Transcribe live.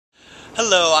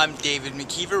Hello, I'm David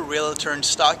McKeever, realtor in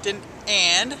Stockton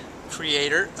and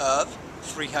creator of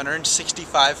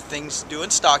 365 Things to Do in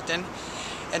Stockton.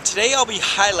 And today I'll be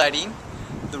highlighting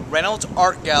the Reynolds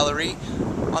Art Gallery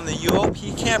on the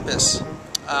UOP campus.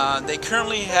 They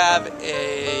currently have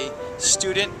a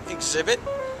student exhibit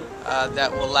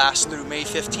that will last through May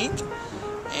 15th.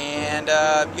 And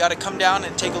you got to come down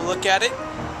and take a look at it.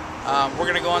 We're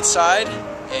going to go inside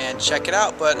and check it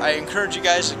out, but I encourage you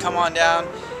guys to come on down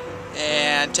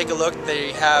and take a look.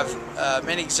 They have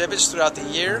many exhibits throughout the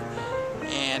year,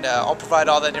 and I'll provide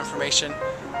all that information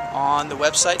on the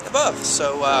website above,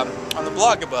 so on the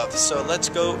blog above. So let's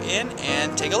go in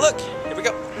and take a look.